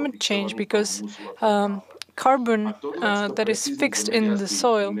climate change because carbon that is fixed in the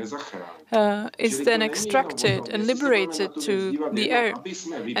soil is then extracted and liberated to the air.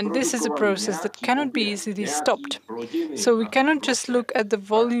 And this is a process that cannot be easily stopped. So we cannot just look at the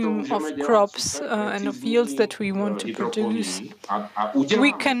volume of crops and of yields that we want to produce.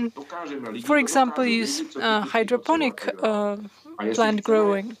 We can, for example, use hydroponic plant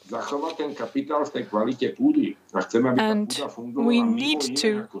growing. And we need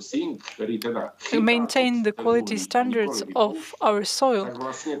to maintain the quality standards of our soil.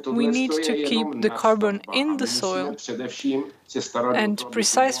 We need to keep the carbon in the soil. And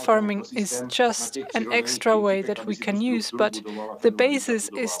precise farming is just an extra way that we can use, but the basis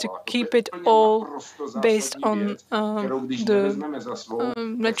is to keep it all based on the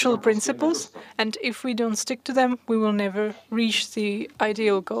natural principles, and if we don't stick to them, we will never reach the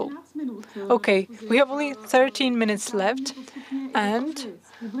ideal goal. Okay, we have only 13 minutes left, and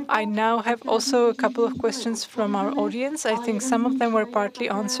I now have also a couple of questions from our audience. I think some of them were partly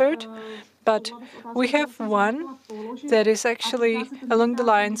answered. But we have one that is actually along the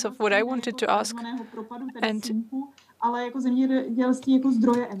lines of what I wanted to ask, and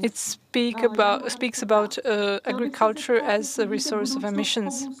it speaks about agriculture as a resource of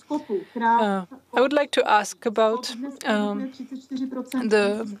emissions. I would like to ask about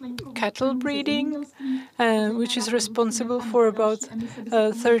the cattle breeding, which is responsible for about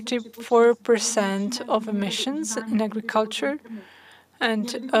 34% of emissions in agriculture.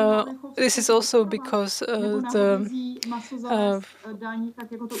 And this is also because the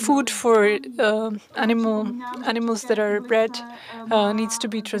food for animals that are bred needs to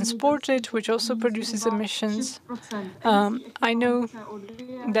be transported, which also produces emissions. I know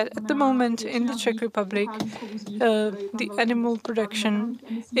that at the moment in the Czech Republic, the animal production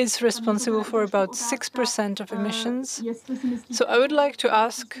is responsible for about 6% of emissions. So I would like to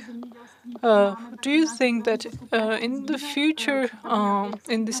ask, do you think that in the future,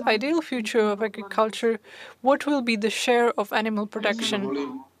 in this ideal future of agriculture, what will be the share of animal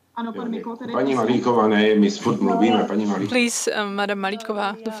production? Please, Madam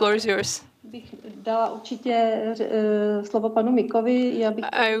Malíková, the floor is yours.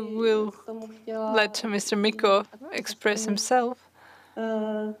 I will let Mr. Miko express himself.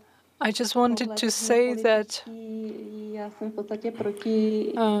 I just wanted to say that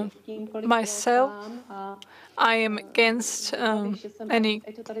myself, I am against any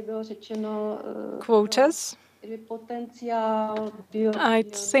quotas. I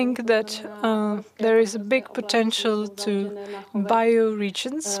think that there is a big potential to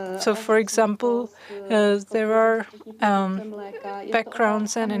bioregions. So, for example, there are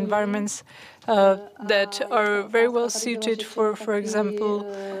backgrounds and environments that are very well suited for example,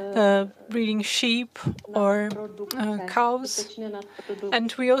 breeding sheep or cows.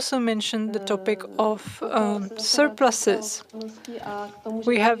 And we also mentioned the topic of surpluses.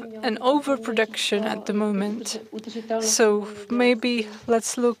 We have an overproduction at the moment. So maybe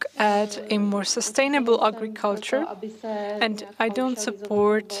let's look at a more sustainable agriculture. And I don't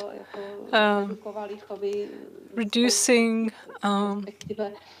support reducing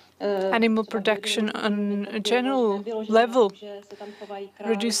animal production on a general level,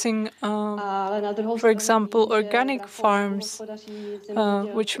 reducing, for example, organic farms,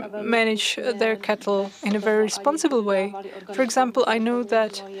 which manage their cattle in a very responsible way. For example, I know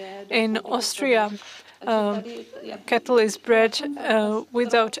that in Austria, cattle is bred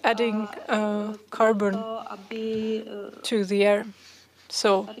without adding carbon to the air.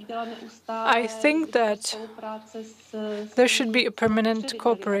 So I think that there should be a permanent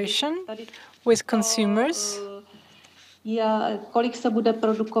cooperation with consumers. Let's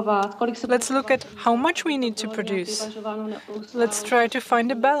look at how much we need to produce. Let's try to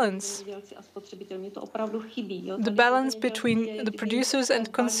find a balance. The balance between the producers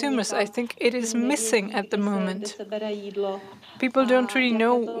and consumers, I think it is missing at the moment. People don't really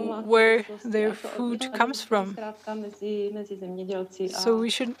know where their food comes from. So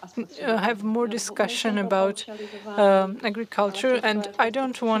we should have more discussion about agriculture, and I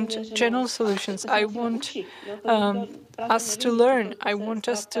don't want general solutions. I want us to learn. I want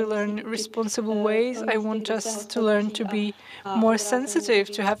us to learn responsible ways. I want us to learn to be more sensitive,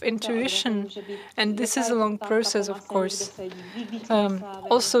 to have intuition. And this is a long process, of course.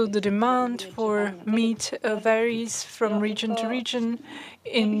 Also, the demand for meat varies from region to region.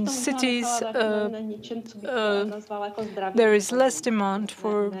 In cities, there is less demand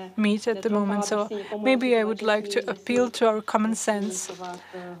for meat at the moment, so maybe I would like to appeal to our common sense.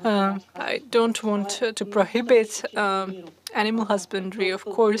 I don't want to prohibit animal husbandry, of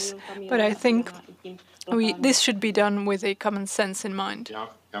course, but I think this should be done with a common sense in mind.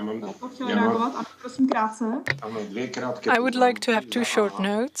 I would like to have two short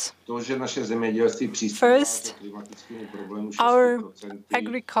notes. First, our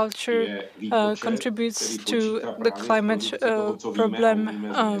agriculture contributes to the climate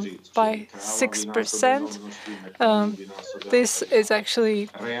problem by 6%. This is actually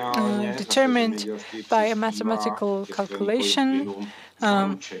determined by a mathematical calculation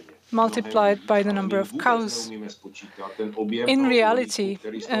multiplied by the number of cows. In reality,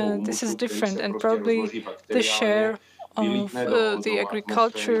 this is different, and probably the share of the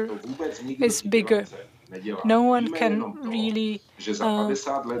agriculture is bigger. No one can really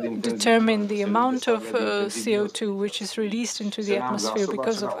determine the amount of CO2 which is released into the atmosphere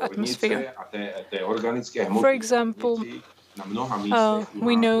because of atmosphere. For example,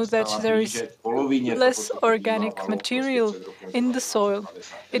 we know that there is less organic material in the soil.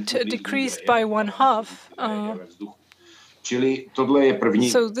 It decreased by 1/2.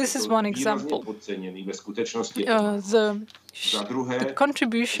 So this is one example. The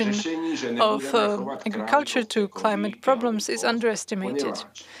contribution of agriculture to climate problems is underestimated.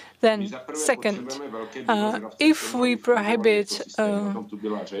 Then, second, if we prohibit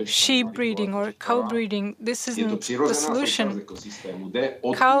sheep breeding or cow breeding, this isn't the solution.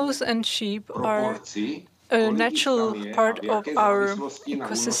 Cows and sheep are a natural part of our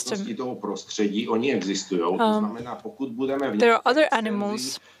ecosystem. There are other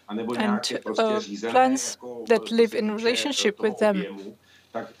animals and plants that live in relationship with them.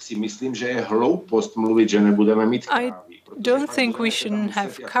 I don't think we shouldn't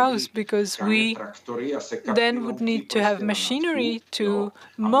have cows, because we then would need to have machinery to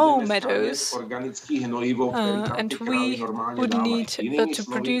mow meadows, and we would need to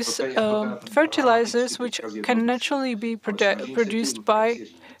produce fertilizers which can naturally be produced by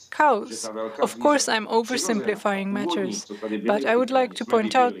cows. Of course, I'm oversimplifying matters, but I would like to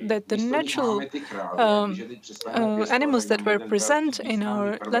point out that the natural animals that were present in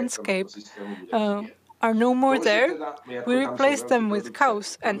our landscape are no more there. We replace them with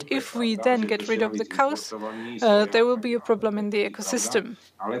cows, and if we then get rid of the cows, there will be a problem in the ecosystem.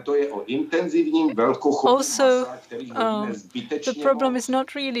 Also, the problem is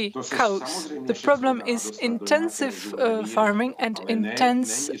not really cows. The problem is intensive farming and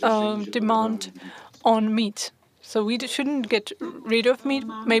intense demand on meat. So we shouldn't get rid of meat,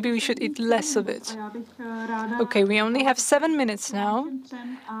 maybe we should eat less of it. Okay, we only have 7 minutes now,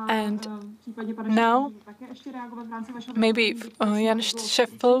 and now maybe if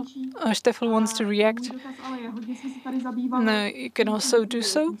Štefl wants to react, no, you can also do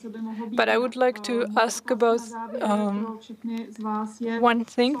so. But I would like to ask about one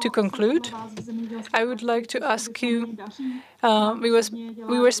thing to conclude. I would like to ask you,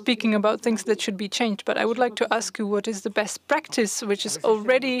 we were speaking about things that should be changed, but I would like to ask you what is the best practice which is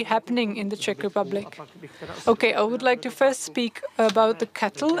already happening in the Czech Republic. Okay, I would like to first speak about the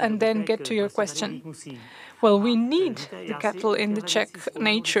cattle and then get to your question. Well, we need the cattle in the Czech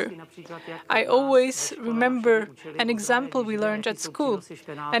nature. I always remember an example we learned at school,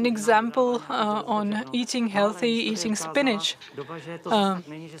 an example on eating healthy, eating spinach.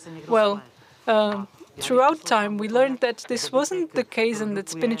 throughout time, we learned that this wasn't the case and that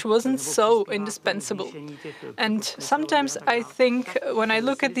spinach wasn't so indispensable. And sometimes I think when I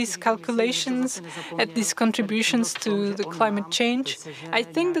look at these calculations, at these contributions to the climate change, I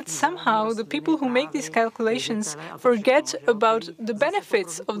think that somehow the people who make these calculations forget about the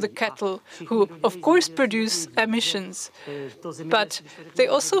benefits of the cattle, who of course produce emissions, but they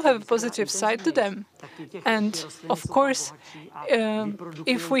also have a positive side to them. And of course,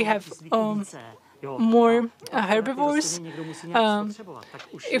 if we have more herbivores,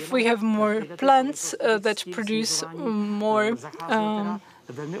 if we have more plants that produce more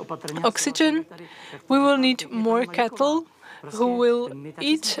oxygen, we will need more cattle who will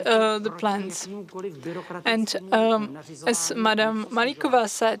eat the plants. And as Madame Malíková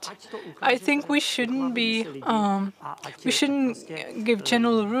said, I think we shouldn't give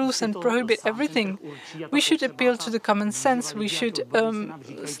general rules and prohibit everything. We should appeal to the common sense. We should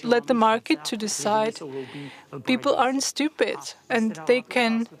let the market to decide. People aren't stupid, and they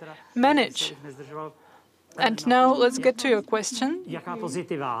can manage. And now let's get to your question.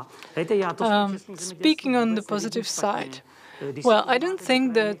 Speaking on the positive side, well, I don't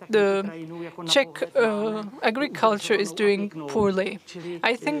think that the Czech agriculture is doing poorly.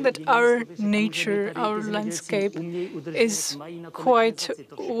 I think that our nature, our landscape is quite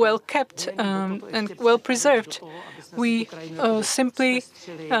well kept and well preserved. We simply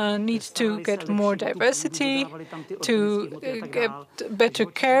need to get more diversity, to get better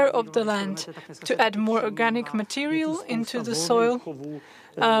care of the land, to add more organic material into the soil.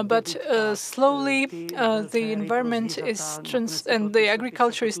 But slowly the environment is and the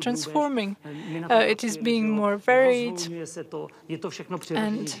agriculture is transforming. It is being more varied,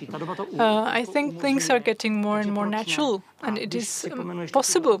 and I think things are getting more and more natural, and it is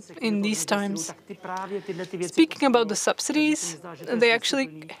possible in these times. Speaking about the subsidies, they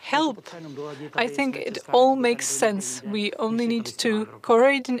actually help. I think it all makes sense. We only need to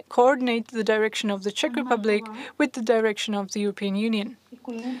coordinate the direction of the Czech Republic with the direction of the European Union.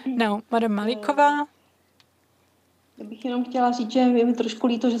 Now, Madame Malíková,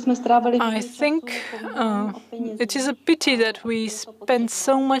 I think it is a pity that we spend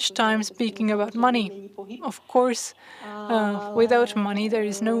so much time speaking about money. Of course, without money there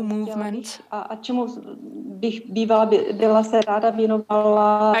is no movement.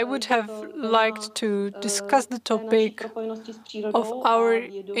 I would have liked to discuss the topic of our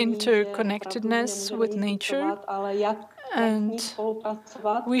interconnectedness with nature. And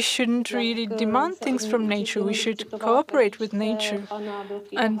we shouldn't really demand things from nature. We should cooperate with nature.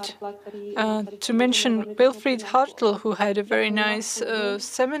 And to mention Wilfried Hartl, who had a very nice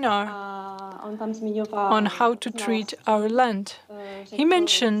seminar on how to treat our land. He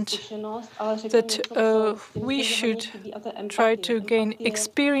mentioned that we should try to gain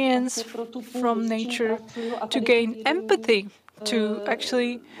experience from nature, to gain empathy, to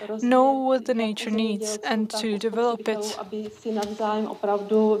actually know what the nature needs and to develop it.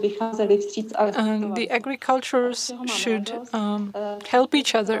 The agricultures should help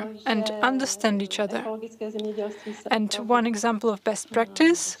each other and understand each other. And one example of best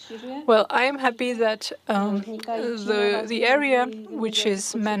practice, well, I am happy that the area which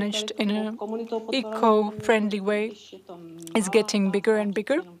is managed in an eco-friendly way is getting bigger and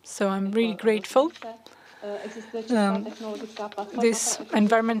bigger, so I'm really grateful. This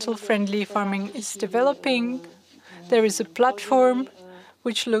environmental friendly farming is developing. There is a platform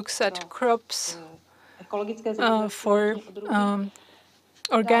which looks at crops for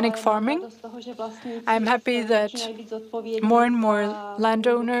organic farming. I'm happy that more and more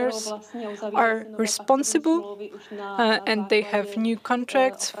landowners are responsible and they have new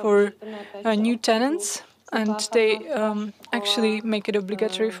contracts for new tenants, and they actually make it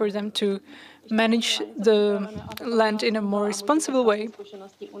obligatory for them to manage the land in a more responsible way.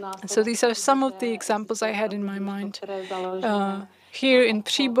 So these are some of the examples I had in my mind. Here in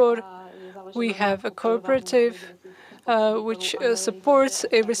Příbor, we have a cooperative which supports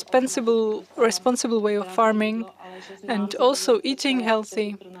a responsible way of farming and also eating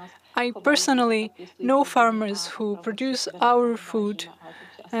healthy. I personally know farmers who produce our food,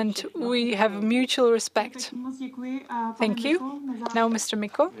 and we have mutual respect. Thank you. Now, Mr.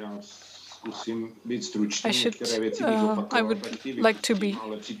 Miko. I would like to be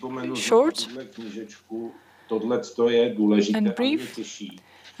short and brief.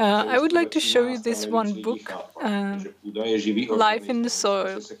 I would like to show you this one book, Life in the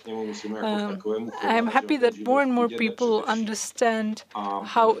Soil. I'm happy that more and more people understand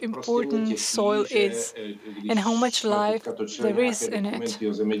how important soil is and how much life there is in it.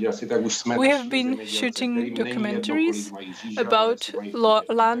 We have been shooting documentaries about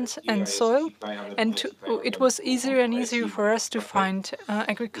land and soil, and it was easier and easier for us to find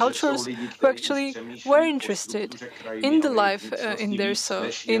agriculturals who actually were interested in the life in their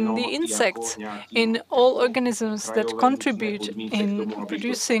soil, in the insects, in all organisms that contribute in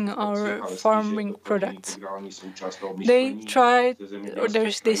producing our farming products. They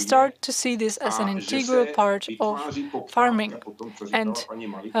start to see this as an integral part of farming, and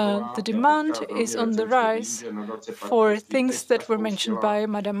the demand is on the rise for things that were mentioned by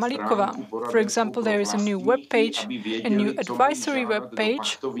Madame Malíková. For example, there is a new web page, a new advisory web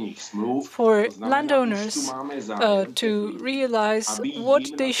page for landowners to realize what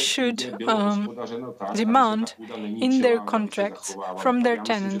they should demand in their contracts from their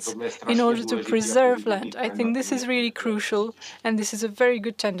tenants in order to preserve land. I think this is really crucial, and this is a very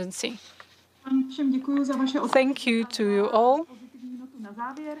good tendency. Thank you to you all,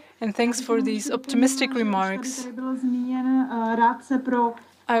 and thanks for these optimistic remarks.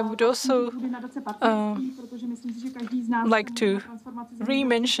 I would also like to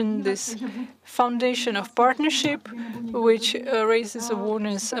re-mention this foundation of partnership, which raises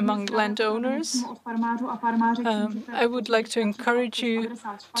awareness among landowners. I would like to encourage you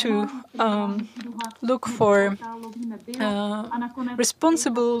to look for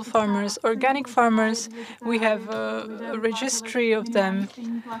responsible farmers, organic farmers. We have a registry of them.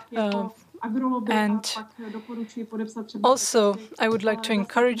 And also, I would like to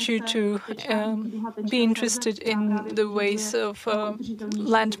encourage you to be interested in the ways of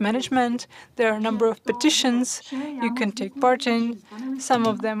land management. There are a number of petitions you can take part in, some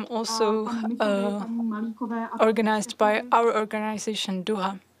of them also organized by our organization,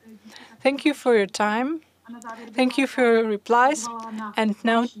 DUHA. Thank you for your time. Thank you for your replies. And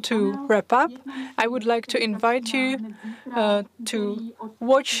now to wrap up, I would like to invite you to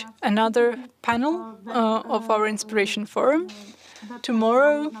watch another panel of our Inspiration Forum.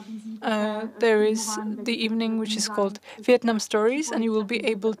 Tomorrow there is the evening which is called Vietnam Stories, and you will be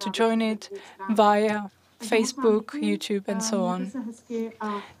able to join it via Facebook, YouTube, and so on.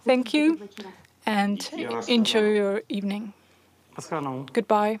 Thank you, and enjoy your evening.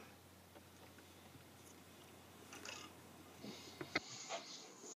 Goodbye.